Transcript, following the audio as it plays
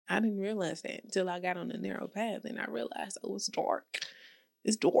I didn't realize that until I got on the narrow path and I realized, oh, it's dark.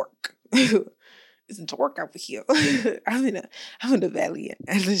 It's dark. It's dark over here. I'm in the valley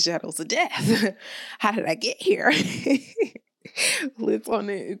and the shadows of death. How did I get here? Well, it's on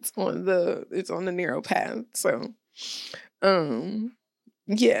the narrow path. So um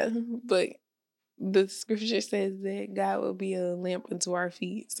yeah, but the scripture says that God will be a lamp unto our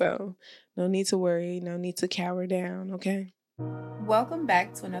feet. So no need to worry, no need to cower down, okay? Welcome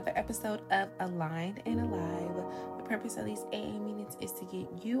back to another episode of Aligned and Alive. The purpose of these AA meetings is to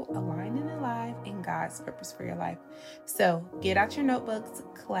get you aligned and alive in God's purpose for your life. So get out your notebooks.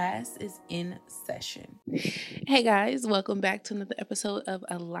 Class is in session. Hey guys, welcome back to another episode of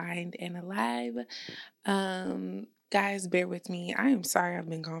Aligned and Alive. Guys, bear with me. I am sorry I've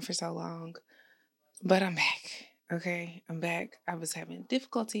been gone for so long, but I'm back. Okay, I'm back. I was having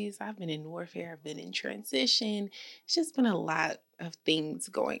difficulties. I've been in warfare. I've been in transition. It's just been a lot of things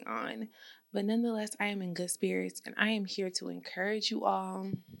going on. But nonetheless, I am in good spirits and I am here to encourage you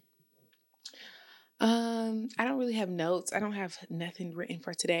all. I don't really have notes. I don't have nothing written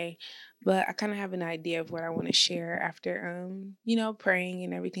for today, but I kind of have an idea of what I want to share after praying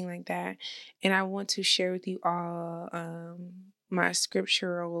and everything like that. And I want to share with you all my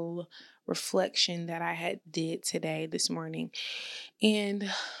scriptural reflection that I had did today this morning.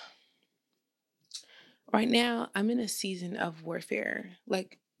 And right now I'm in a season of warfare,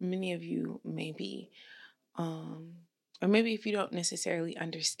 like many of you may be. Or maybe if you don't necessarily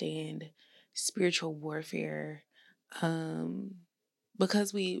understand spiritual warfare, um,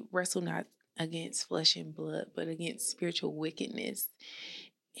 because we wrestle not against flesh and blood, but against spiritual wickedness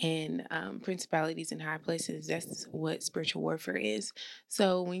and principalities in high places. That's what spiritual warfare is.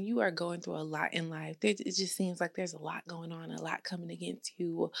 So when you are going through a lot in life, it just seems like there's a lot going on, a lot coming against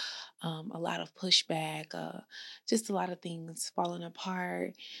you, a lot of pushback, just a lot of things falling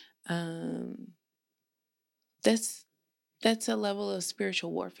apart. Um, that's a level of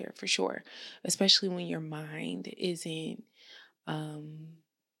spiritual warfare for sure, especially when your mind isn't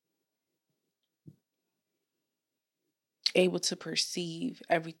able to perceive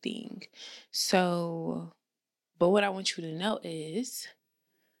everything. So, but what I want you to know is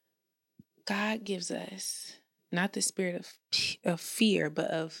God gives us not the spirit of fear, but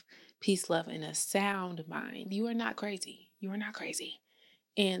of peace, love, and a sound mind. You are not crazy. You are not crazy.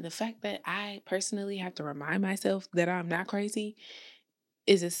 And the fact that I personally have to remind myself that I'm not crazy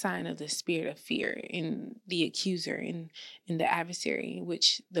is a sign of the spirit of fear in the accuser and in the adversary,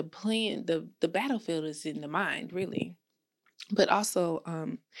 which the battlefield is in the mind, really. But also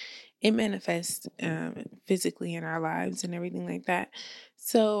it manifests physically in our lives and everything like that.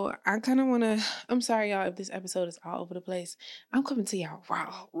 So I kind of want to, I'm sorry, y'all, if this episode is all over the place. I'm coming to y'all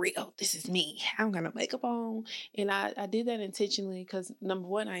raw, real. This is me. I'm going to makeup on. And I did that intentionally because, number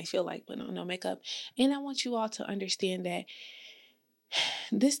one, I feel like putting on no makeup. And I want you all to understand that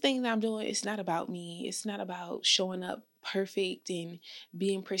this thing that I'm doing, it's not about me. It's not about showing up perfect and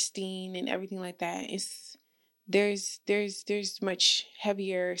being pristine and everything like that. There's much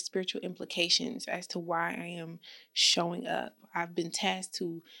heavier spiritual implications as to why I am showing up. I've been tasked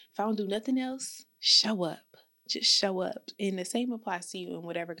to, if I don't do nothing else, show up. Just show up. And the same applies to you and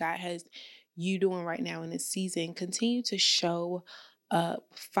whatever God has you doing right now in this season. Continue to show up.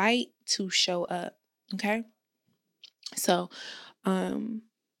 Fight to show up. Okay? So um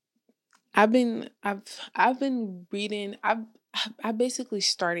I've been reading. I basically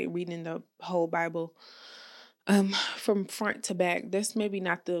started reading the whole Bible from front to back. That's maybe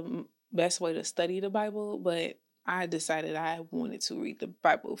not the best way to study the Bible, but I decided I wanted to read the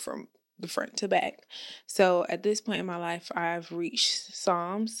Bible from the front to back. So at this point in my life, I've reached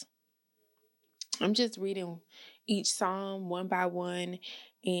Psalms. I'm just reading each psalm one by one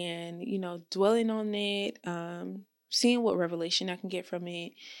and, dwelling on it, seeing what revelation I can get from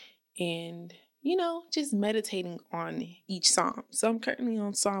it, and, just meditating on each psalm. So I'm currently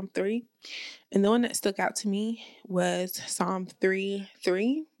on Psalm 3. And the one that stuck out to me was Psalm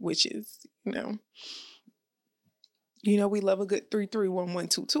 3:3, which is, we love a good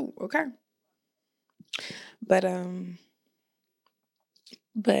 3-3-1-1-2-2, okay? But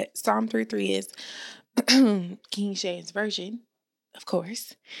Psalm 3:3 is King James Version, of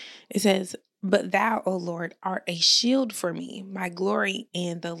course. It says, "But thou, O Lord, art a shield for me, my glory,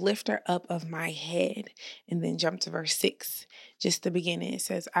 and the lifter up of my head." And then jump to verse 6. Just the beginning, it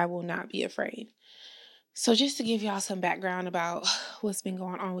says, "I will not be afraid." So just to give y'all some background about what's been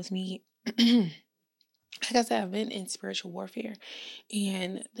going on with me, like I said, I've been in spiritual warfare.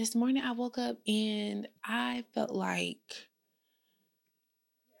 And this morning I woke up and I felt like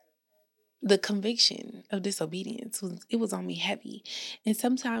the conviction of disobedience was on me heavy. And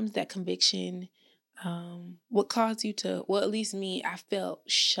sometimes that conviction would cause you to, well, at least me, I felt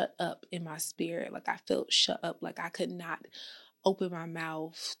shut up in my spirit. Like I felt shut up, like I could not open my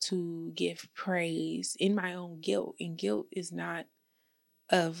mouth to give praise in my own guilt. And guilt is not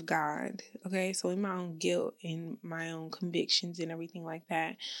of God. Okay. So in my own guilt, in my own convictions and everything like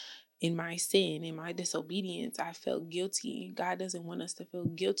that, in my sin, in my disobedience, I felt guilty. God doesn't want us to feel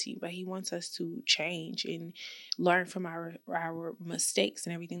guilty, but He wants us to change and learn from our mistakes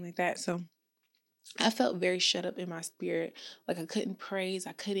and everything like that. So I felt very shut up in my spirit. Like I couldn't praise.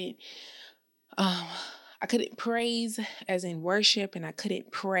 Um I couldn't praise as in worship, and I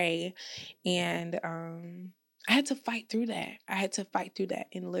couldn't pray. And I had to fight through that. I had to fight through that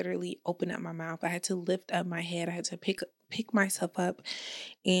and literally open up my mouth. I had to lift up my head. I had to pick myself up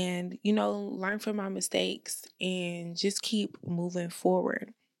and, learn from my mistakes and just keep moving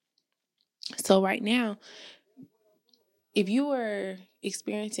forward. So right now, if you are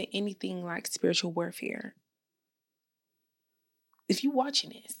experiencing anything like spiritual warfare, if you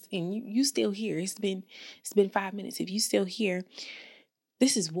watching this and you still here, it's been 5 minutes. If you still here,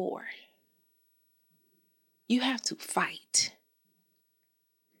 this is war. You have to fight.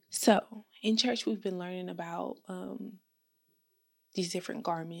 So in church, we've been learning about these different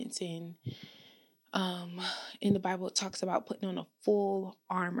garments, and in the Bible, it talks about putting on a full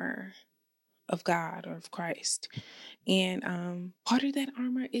armor of God or of Christ. And part of that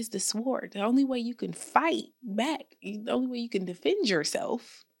armor is the sword. The only way you can fight back, the only way you can defend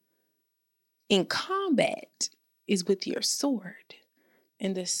yourself in combat is with your sword.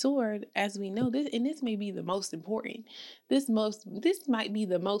 And the sword, as we know, this may be the most important. This might be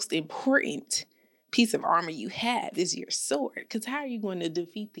the most important piece of armor you have is your sword. Because how are you going to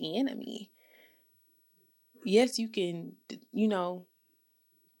defeat the enemy? Yes, you can,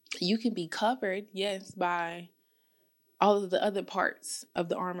 you can be covered, yes, by all of the other parts of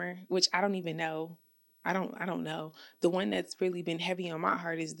the armor, which I don't even know. I don't know. The one that's really been heavy on my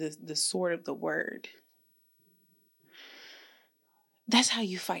heart is the sword of the word. That's how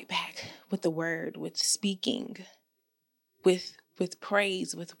you fight back, with the word, with speaking, with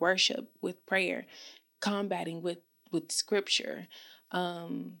praise, with worship, with prayer, combating with scripture.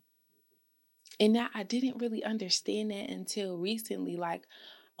 And now I didn't really understand that until recently. Like,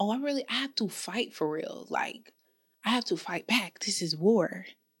 oh, I have to fight for real. Like, I have to fight back. This is war.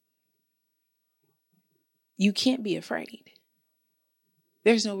 You can't be afraid.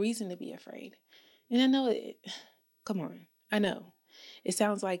 There's no reason to be afraid. And I know it, come on, I know. It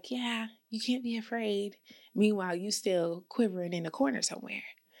sounds like, yeah, you can't be afraid. Meanwhile, you still quivering in a corner somewhere.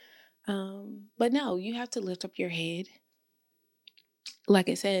 But no, you have to lift up your head. Like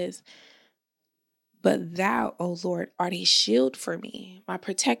it says, but thou, O Lord, art a shield for me, my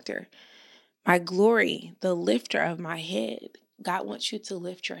protector, my glory, the lifter of my head. God wants you to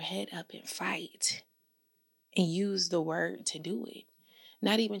lift your head up and fight and use the word to do it.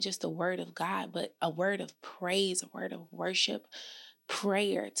 Not even just a word of God, but a word of praise, a word of worship,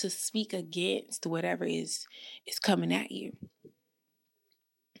 prayer to speak against whatever is coming at you.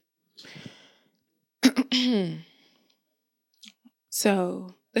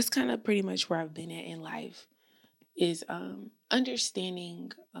 So that's kind of pretty much where I've been at in life, is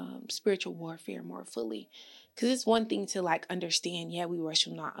understanding spiritual warfare more fully. Because it's one thing to like understand, yeah, we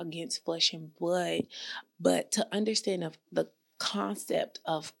wrestle not against flesh and blood, but to understand of the concept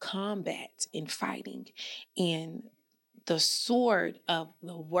of combat and fighting and the sword of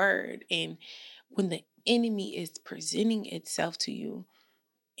the word. And when the enemy is presenting itself to you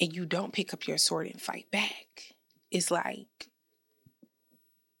and you don't pick up your sword and fight back, it's like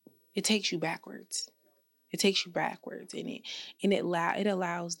it takes you backwards. It takes you backwards, and it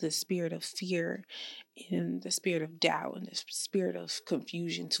allows the spirit of fear and the spirit of doubt and the spirit of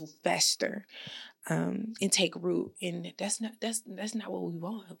confusion to fester and take root. And that's not what we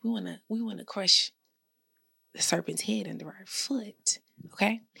want. We wanna crush the serpent's head under our foot.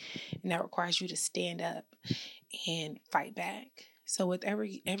 Okay, and that requires you to stand up and fight back. So with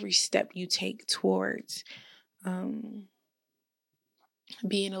every step you take towards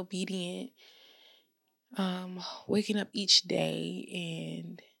being obedient, waking up each day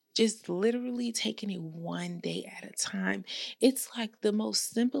and just literally taking it one day at a time. It's like the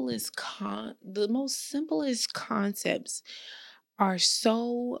most simplest concepts are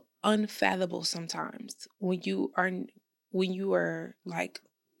so unfathomable sometimes when you are like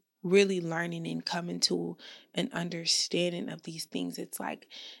really learning and coming to an understanding of these things. It's like,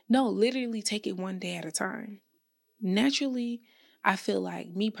 no, literally take it one day at a time. Naturally, I feel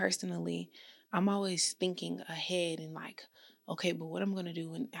like, me personally, I'm always thinking ahead and like, okay, but what I'm gonna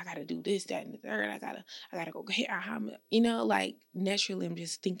do, and I gotta do this, that, and the third. I gotta go here. Like naturally, I'm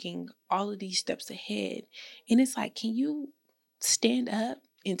just thinking all of these steps ahead, and it's like, can you stand up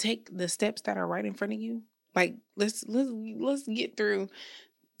and take the steps that are right in front of you? Like, let's get through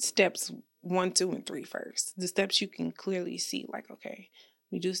steps 1, 2, and 3 first. The steps you can clearly see, like, okay,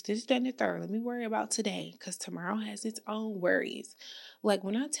 we do this, that, and the third. Let me worry about today, because tomorrow has its own worries. Like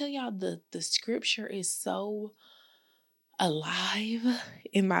when I tell y'all the scripture is so alive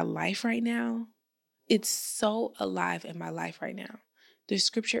in my life right now. It's so alive in my life right now. The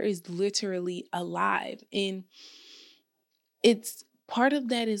scripture is literally alive. And it's part of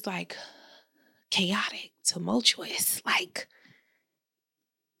that is like chaotic, tumultuous, like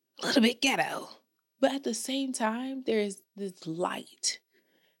a little bit ghetto. But at the same time, there's this light.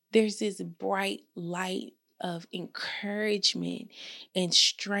 There's this bright light of encouragement and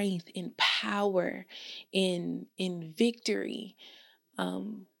strength and power in victory,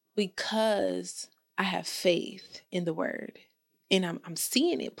 because I have faith in the word, and I'm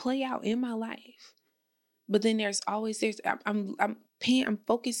seeing it play out in my life. But then I'm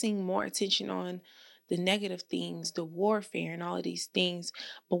focusing more attention on the negative things, the warfare and all of these things.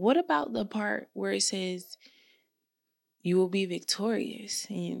 But what about the part where it says you will be victorious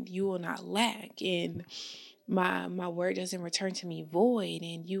and you will not lack, and my word doesn't return to me void,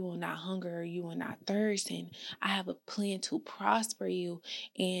 and you will not hunger or you will not thirst, and I have a plan to prosper you,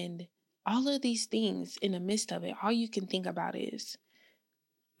 and all of these things. In the midst of it, all you can think about is,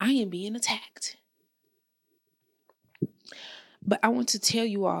 I am being attacked. But I want to tell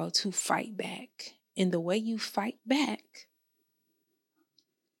you all to fight back. And the way you fight back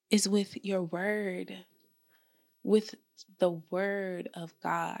is with your word, with the word of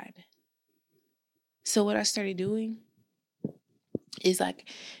God. So what I started doing is like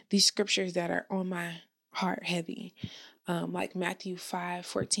these scriptures that are on my heart heavy. Like Matthew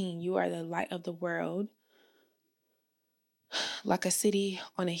 5:14, you are the light of the world, like a city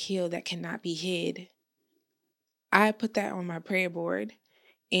on a hill that cannot be hid. I put that on my prayer board,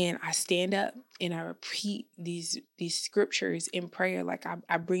 and I stand up and I repeat these scriptures in prayer. Like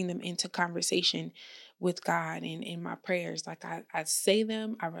I bring them into conversation with God and in my prayers. Like I say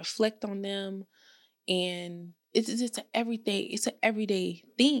them, I reflect on them, and it's an everyday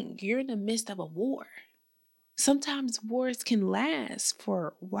thing. You're in the midst of a war. Sometimes wars can last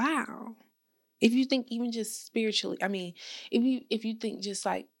for a while. If you think even just spiritually, I mean, if you think just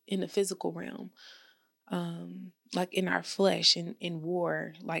like in the physical realm, like in our flesh, in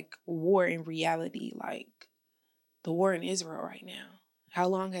war, like war in reality, like the war in Israel right now. How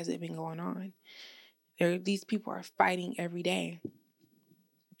long has it been going on? These people are fighting every day.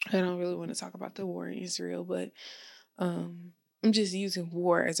 I don't really want to talk about the war in Israel, but I'm just using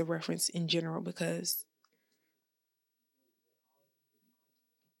war as a reference in general because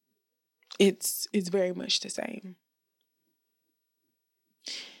it's very much the same.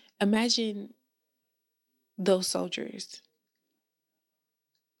 Imagine those soldiers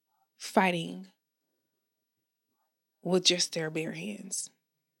fighting with just their bare hands.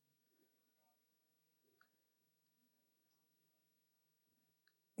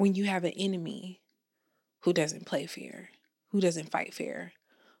 When you have an enemy who doesn't play fair, who doesn't fight fair,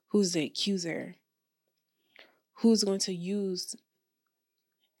 who's the accuser, who's going to use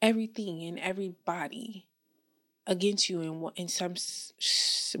everything and everybody against you in some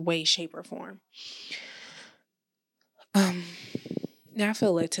way, shape, or form. Now I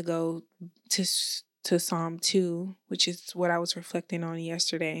feel like to go to Psalm 2, which is what I was reflecting on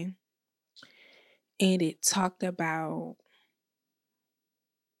yesterday, and it talked about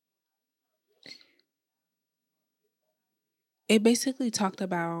it basically talked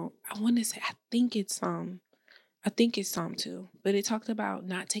about, I want to say, I think it's Psalm 2, but it talked about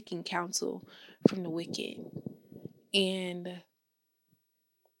not taking counsel from the wicked. And,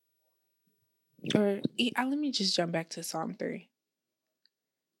 let me just jump back to Psalm 3.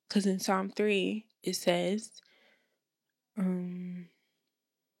 Because in Psalm 3, it says, in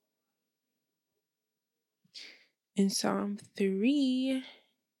Psalm 3,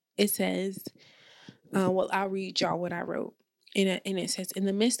 it says, well, I'll read y'all what I wrote. And it says, in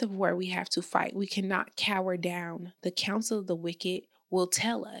the midst of war we have to fight, we cannot cower down. The counsel of the wicked will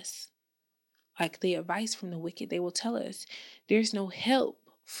tell us, like the advice from the wicked, they will tell us there's no help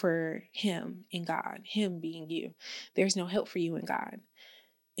for him in God, him being you. There's no help for you in God.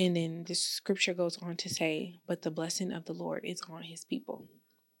 And then the scripture goes on to say, but the blessing of the Lord is on his people.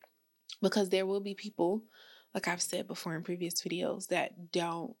 Because there will be people, like I've said before in previous videos, that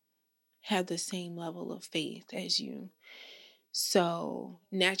don't have the same level of faith as you. So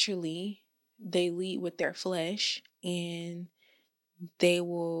naturally, they lead with their flesh, and they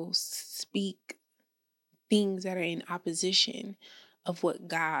will speak things that are in opposition of what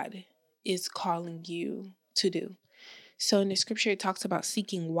God is calling you to do. So in the scripture, it talks about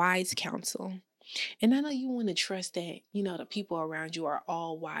seeking wise counsel. And I know you want to trust that, the people around you are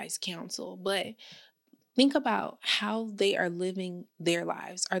all wise counsel, but think about how they are living their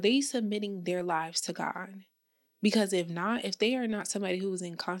lives. Are they submitting their lives to God? Because if not, if they are not somebody who is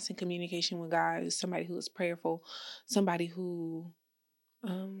in constant communication with God, somebody who is prayerful, somebody who,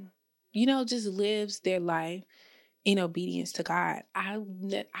 just lives their life in obedience to God, I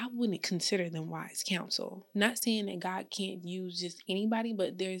wouldn't consider them wise counsel. Not saying that God can't use just anybody,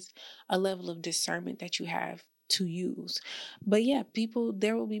 but there's a level of discernment that you have to use. But yeah,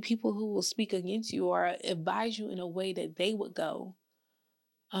 there will be people who will speak against you or advise you in a way that they would go,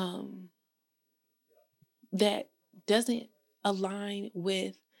 um, that doesn't align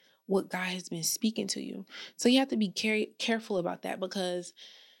with what God has been speaking to you. So you have to be careful about that because,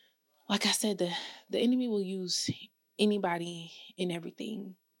 like I said, the enemy will use anybody and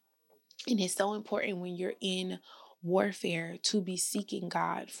everything. And it's so important when you're in warfare to be seeking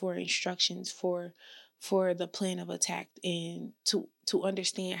God for instructions for the plan of attack and to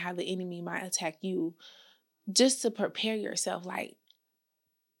understand how the enemy might attack you, just to prepare yourself like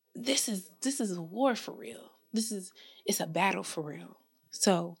this is a war for real. It's a battle for real.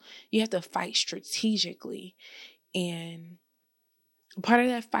 So you have to fight strategically, and part of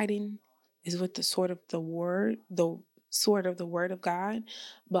that fighting is with the sword of the word of God,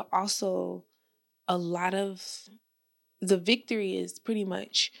 but also a lot of the victory is pretty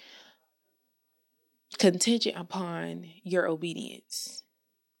much contingent upon your obedience.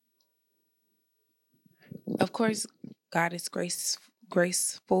 Of course, God is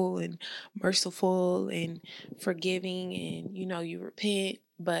graceful and merciful and forgiving, and you repent,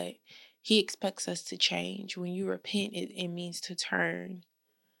 but he expects us to change. When you repent, it means to turn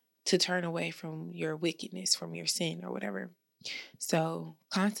away from your wickedness, from your sin or whatever. So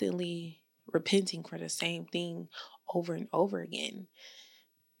constantly repenting for the same thing over and over again,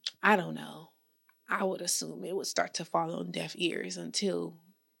 I don't know. I would assume it would start to fall on deaf ears until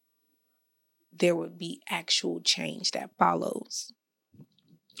there would be actual change that follows.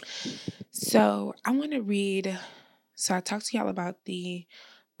 So I want to read. So I talked to y'all about the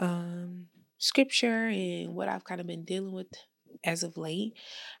scripture and what I've kind of been dealing with as of late.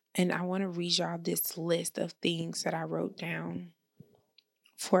 And I want to read y'all this list of things that I wrote down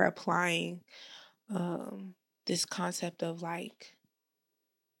for applying this concept of like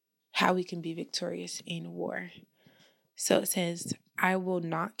how we can be victorious in war. So it says, I will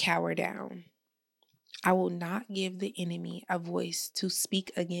not cower down. I will not give the enemy a voice to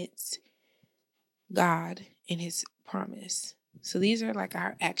speak against God and his promise. So these are like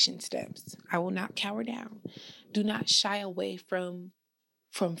our action steps. I will not cower down. Do not shy away from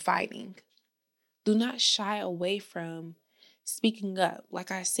fighting. Do not shy away from speaking up.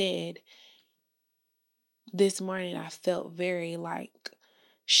 Like I said, this morning I felt very like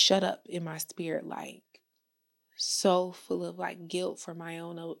shut up in my spirit, like so full of like guilt for my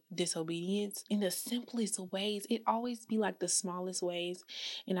own disobedience in the simplest ways. It always be like the smallest ways,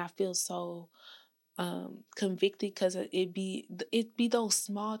 and I feel so convicted because it be those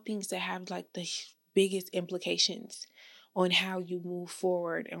small things that have like the biggest implications on how you move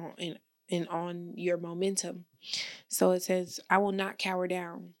forward and on your momentum. So it says, I will not cower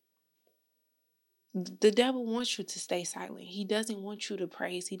down. The devil wants you to stay silent. He doesn't want you to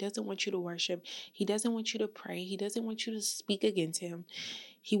praise. He doesn't want you to worship. He doesn't want you to pray. He doesn't want you to speak against him.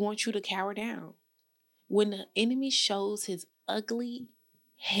 He wants you to cower down. When the enemy shows his ugly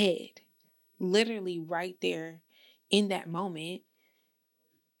head, literally right there in that moment,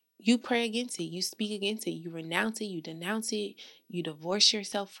 you pray against it, you speak against it, you renounce it, you denounce it, you divorce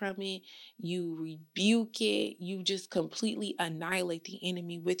yourself from it, you rebuke it, you just completely annihilate the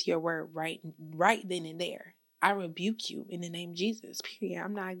enemy with your word right then and there. I rebuke you in the name of Jesus, period.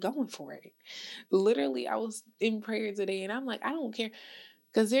 I'm not going for it. Literally, I was in prayer today and I'm like, I don't care.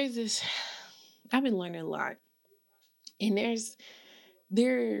 Because there's this, I've been learning a lot. And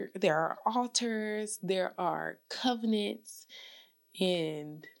there are altars, there are covenants,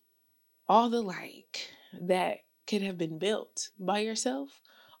 and all the like that could have been built by yourself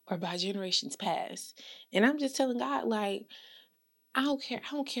or by generations past. And I'm just telling God, like, I don't care.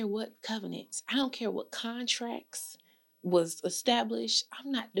 I don't care what covenants, I don't care what contracts was established.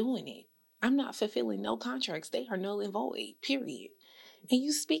 I'm not doing it. I'm not fulfilling no contracts. They are null and void, period. And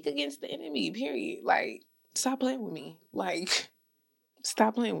you speak against the enemy, period. Like, stop playing with me. Like,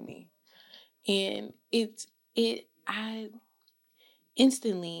 stop playing with me. And I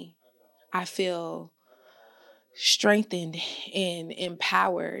instantly, I feel strengthened and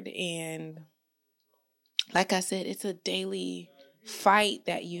empowered. And like I said, it's a daily fight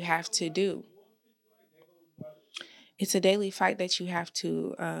that you have to do. It's a daily fight that you have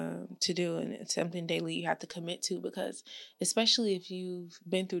to do, and it's something daily you have to commit to, because especially if you've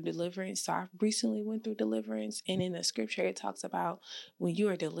been through deliverance. So I recently went through deliverance, and in the scripture it talks about when you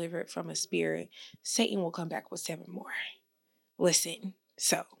are delivered from a spirit, Satan will come back with 7 more. Listen,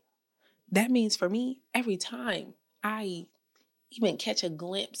 so that means for me, every time I even catch a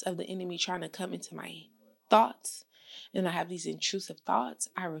glimpse of the enemy trying to come into my thoughts, and I have these intrusive thoughts,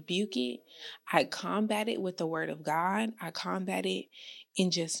 I rebuke it. I combat it with the word of God. I combat it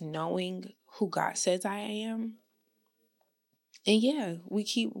in just knowing who God says I am. And yeah, we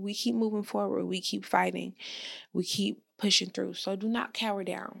keep moving forward. We keep fighting. We keep pushing through. So do not cower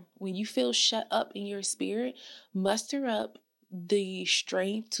down. When you feel shut up in your spirit, muster up the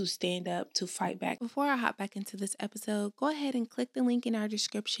strength to stand up, to fight back. Before I hop back into this episode, go ahead and click the link in our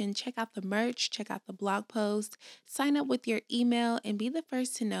description. Check out the merch, check out the blog post, sign up with your email, and be the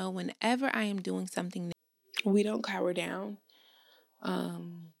first to know whenever I am doing something new. We don't cower down.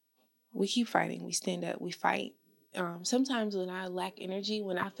 We keep fighting. We stand up. We fight. Sometimes when I lack energy,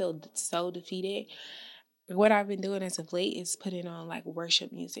 when I feel so defeated, what I've been doing as of late is putting on like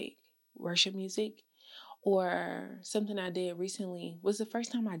worship music, or something I did recently was the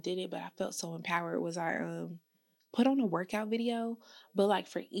first time I did it, but I felt so empowered. Was I put on a workout video, but like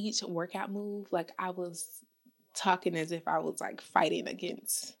for each workout move, like I was talking as if I was like fighting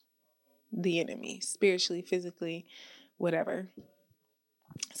against the enemy, spiritually, physically, whatever.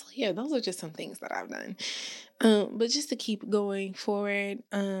 So yeah, those are just some things that I've done. But just to keep going forward,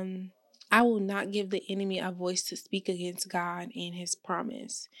 I will not give the enemy a voice to speak against God and his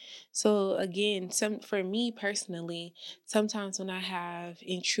promise. So again, for me personally, sometimes when I have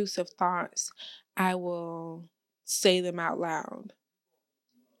intrusive thoughts, I will say them out loud.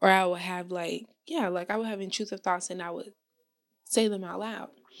 Or I will have like I would have intrusive thoughts and I would say them out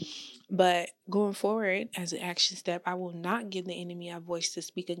loud. But going forward, as an action step, I will not give the enemy a voice to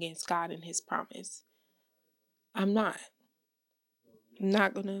speak against God and his promise. I'm not. I'm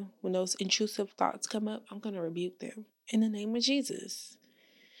not gonna, when those intrusive thoughts come up, I'm gonna rebuke them in the name of Jesus.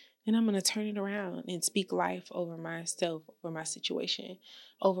 And I'm gonna turn it around and speak life over myself, over my situation,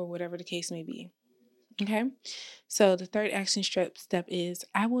 over whatever the case may be. Okay? So the third action step is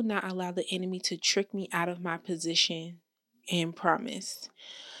I will not allow the enemy to trick me out of my position and promise.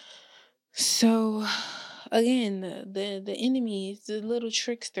 So again, the enemy is a little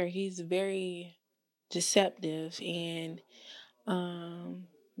trickster. He's very deceptive and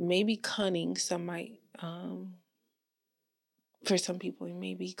maybe cunning. Some might for some people it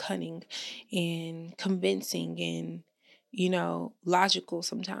may be cunning and convincing and logical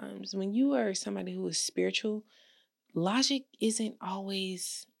sometimes. When you are somebody who is spiritual, logic isn't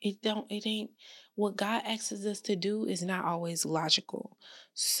always it ain't what God asks us to do is not always logical.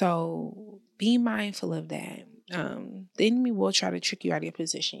 So be mindful of that. The enemy will try to trick you out of your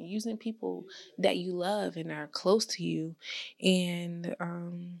position using people that you love and are close to you, and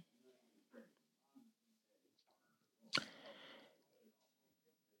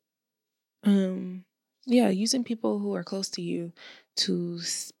yeah, using people who are close to you to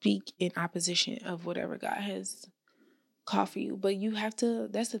speak in opposition of whatever God has called for you. But you have to,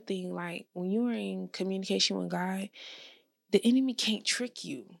 that's the thing, like when you are in communication with God, the enemy can't trick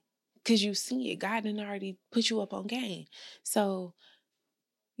you because you see it. God didn't already put you up on game. So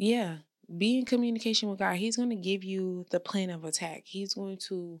yeah, be in communication with God. He's going to give you the plan of attack. He's going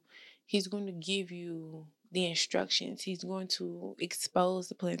to give you the instructions. He's going to expose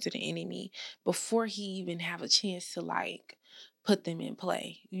the plans of the enemy before he even have a chance to like put them in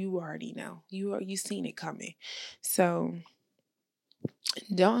play. You already know. You seen it coming. So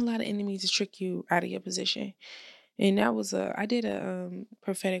don't allow the enemy to trick you out of your position. And that was I did a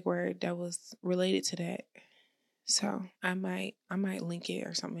prophetic word that was related to that. So I might link it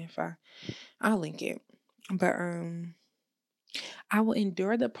or something if I'll link it. But I will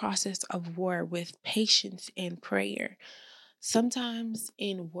endure the process of war with patience and prayer. Sometimes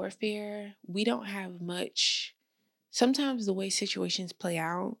in warfare, we don't have much. Sometimes the way situations play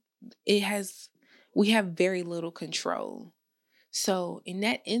out, it has we have very little control. So in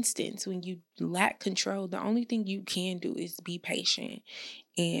that instance, when you lack control, the only thing you can do is be patient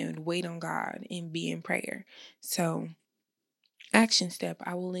and wait on God and be in prayer. So action step,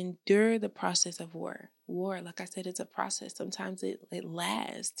 I will endure the process of war. War, like I said, it's a process. Sometimes it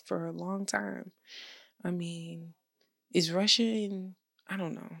lasts for a long time. I mean, is Russia in, I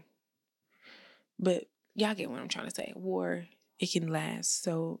don't know. But y'all get what I'm trying to say. War it can last.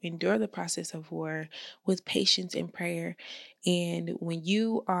 So endure the process of war with patience and prayer. And when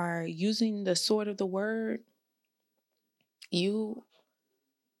you are using the sword of the word, you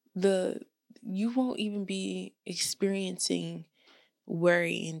the you won't even be experiencing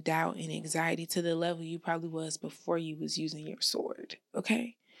worry and doubt and anxiety to the level you probably was before you was using your sword.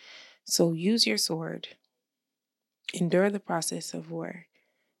 Okay? So use your sword, endure the process of war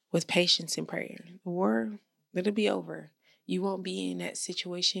with patience and prayer. The war, it'll be over. You won't be in that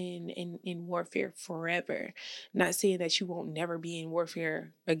situation in warfare forever. Not saying that you won't never be in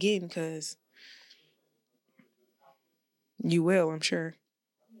warfare again, because you will, I'm sure.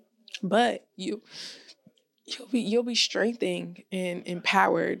 But you'll be strengthened and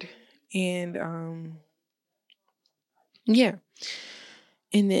empowered. And yeah.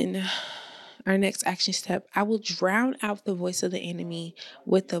 And then our next action step, I will drown out the voice of the enemy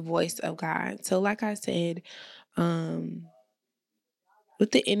with the voice of God. So like I said, um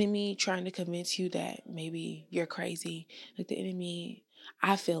with the enemy trying to convince you that maybe you're crazy, like the enemy,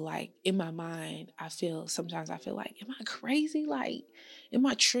 I feel like in my mind, sometimes I feel like, am I crazy? Like, am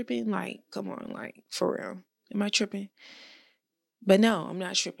I tripping? Like, come on, like, for real. Am I tripping? But no, I'm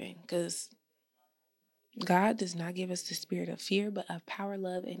not tripping, because God does not give us the spirit of fear, but of power,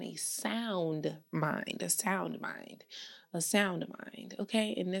 love, and a sound mind, a sound mind, a sound mind.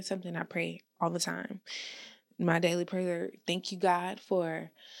 Okay. And that's something I pray all the time. My daily prayer, thank you, God,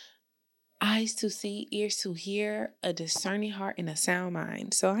 for eyes to see, ears to hear, a discerning heart, and a sound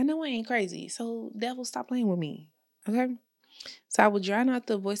mind. So I know I ain't crazy. So, devil, stop playing with me. Okay. So I will drown out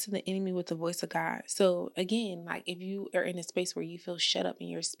the voice of the enemy with the voice of God. So again, like if you are in a space where you feel shut up in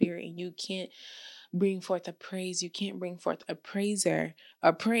your spirit and you can't bring forth a praise, you can't bring forth a praise or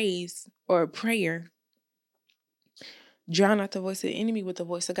a prayer, drown out the voice of the enemy with the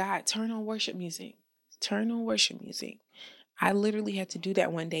voice of God. Turn on worship music. Turn on worship music. I literally had to do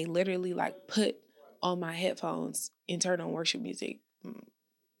that one day, literally like put on my headphones and turn on worship music.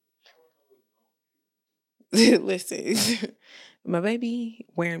 Listen, my baby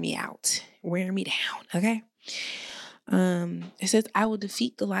wearing me out, wearing me down, okay? It says, I will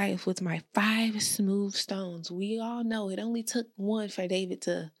defeat Goliath with my 5 smooth stones. We all know it only took one for David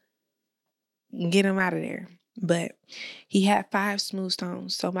to get him out of there. But he had 5 smooth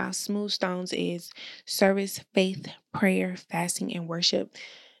stones. So my smooth stones is service, faith, prayer, fasting, and worship.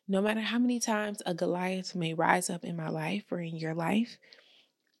 No matter how many times a Goliath may rise up in my life or in your life,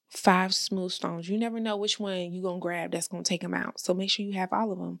 5 smooth stones. You never know which one you're going to grab that's going to take them out. So make sure you have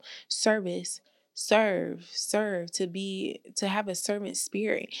all of them. Service, serve, to have a servant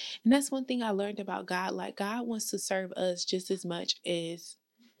spirit. And that's one thing I learned about God. Like, God wants to serve us just as much as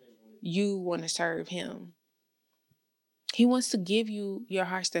you want to serve him. He wants to give you your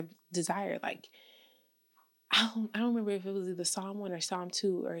heart's desire. Like, I don't remember if it was either Psalm 1 or Psalm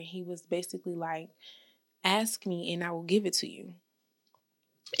 2, or he was basically like, ask me and I will give it to you.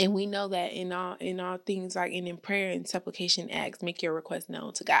 And we know that in all things, like in prayer and supplication, ask, make your request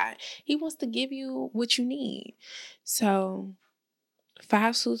known to God. He wants to give you what you need. So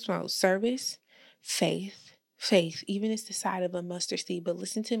 5 smooth: service, faith, even it's the side of a mustard seed. But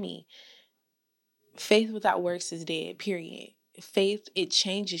listen to me. Faith without works is dead, period. Faith, it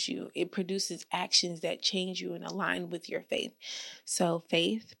changes you. It produces actions that change you and align with your faith. So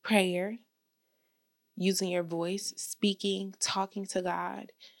faith, prayer, using your voice, speaking, talking to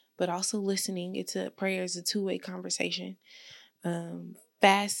God, but also listening. Prayer is a two-way conversation.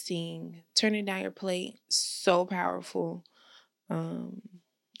 Fasting, turning down your plate, so powerful. Um,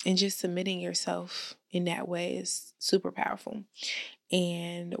 and just submitting yourself in that way is super powerful.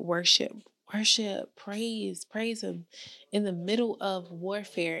 And worship, praise him in the middle of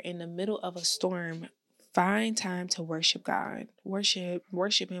warfare, in the middle of a storm. Find time to worship God.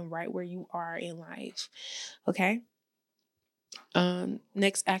 Worship him right where you are in life. Okay.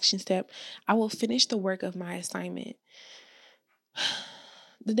 Next action step, I will finish the work of my assignment.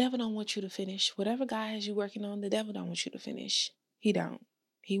 The devil don't want you to finish. Whatever God has you working on, the devil don't want you to finish. He don't.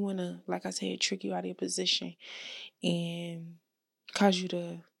 He wanna, like I said, trick you out of your position and cause you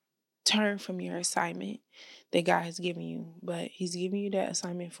to turn from your assignment that God has given you. But he's giving you that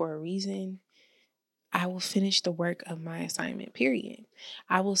assignment for a reason. I will finish the work of my assignment, period.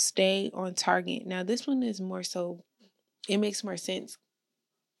 I will stay on target. Now, this one is more so, it makes more sense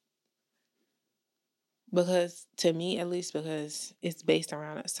because, to me at least, because it's based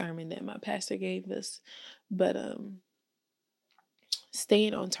around a sermon that my pastor gave us. But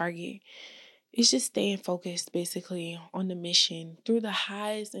staying on target, it's just staying focused basically on the mission through the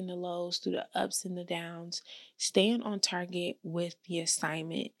highs and the lows, through the ups and the downs, staying on target with the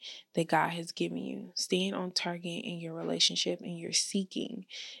assignment that God has given you, staying on target in your relationship and your seeking,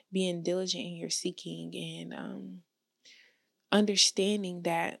 being diligent in your seeking, and understanding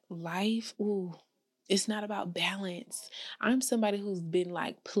that life, ooh, it's not about balance. I'm somebody who's been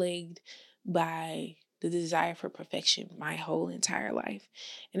like plagued by the desire for perfection my whole entire life.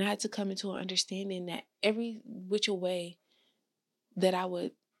 And I had to come into an understanding that every which way that I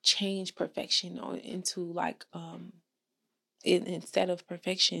would change perfection or into like instead of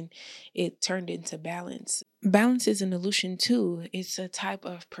perfection, it turned into balance. Balance is an illusion too. It's a type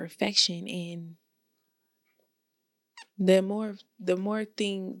of perfection, and the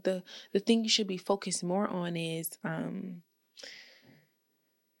thing you should be focused more on is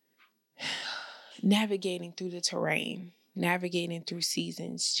navigating through the terrain, navigating through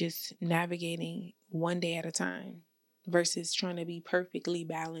seasons, just navigating one day at a time versus trying to be perfectly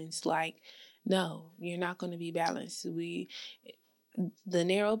balanced. Like, no, you're not going to be balanced. The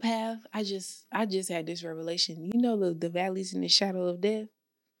narrow path, I just had this revelation. You know, the valleys in the shadow of death.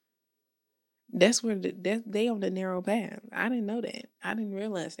 That's where they on the narrow path. I didn't know that. I didn't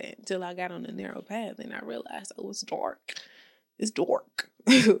realize that until I got on the narrow path, and I realized, oh, it's dark. It's dark.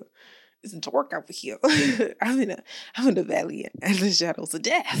 It's dark over here. I'm in the valley and the shadows of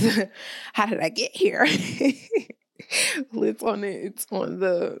death. How did I get here? Well, it's on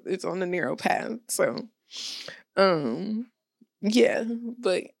the narrow path. So, um, yeah,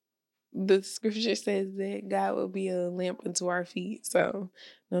 but the scripture says that God will be a lamp unto our feet. So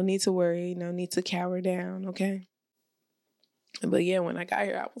no need to worry, no need to cower down, okay? But yeah, when I got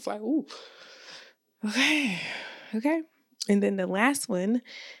here, I was like, ooh, okay, okay. And then the last one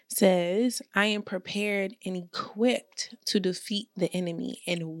says, I am prepared and equipped to defeat the enemy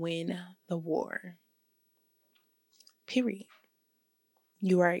and win the war. Period.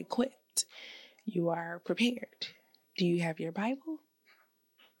 You are equipped. You are prepared. Do you have your Bible?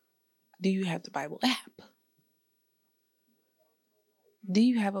 Do you have the Bible app? Do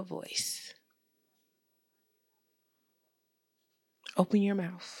you have a voice? Open your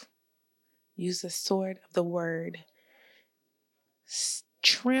mouth. Use the sword of the word.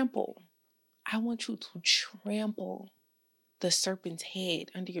 Trample. I want you to trample the serpent's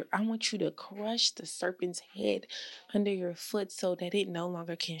head under your. I want you to crush the serpent's head under your foot so that it no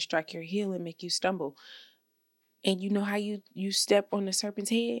longer can strike your heel and make you stumble. And you know how you step on the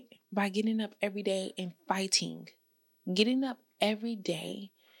serpent's head? By getting up every day and fighting. Getting up every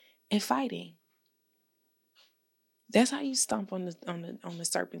day and fighting. That's how you stomp on the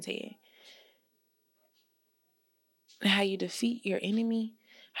serpent's head. And how you defeat your enemy,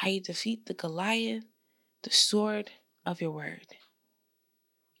 how you defeat the Goliath, the sword of your word.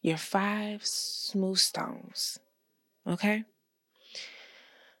 Your 5 smooth stones. Okay?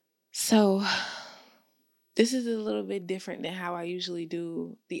 So this is a little bit different than how I usually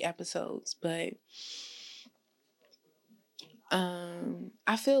do the episodes, but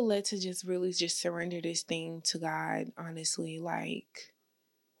I feel led to just really just surrender this thing to God, honestly. Like,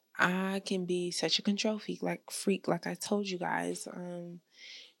 I can be such a control freak, like I told you guys,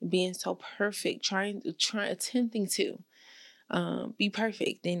 being so perfect, attempting to be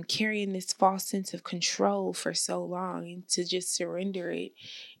perfect and carrying this false sense of control for so long, and to just surrender it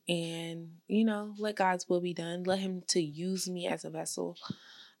and, let God's will be done. Let him to use me as a vessel.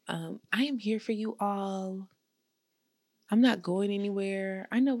 I am here for you all. I'm not going anywhere.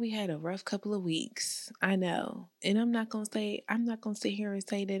 I know we had a rough couple of weeks. I know. And I'm not going to sit here and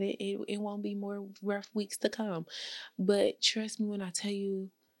say that it won't be more rough weeks to come. But trust me when I tell you,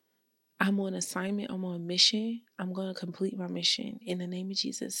 I'm on assignment. I'm on mission. I'm going to complete my mission. In the name of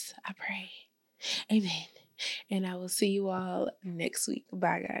Jesus, I pray. Amen. And I will see you all next week.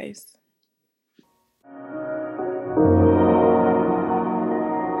 Bye, guys.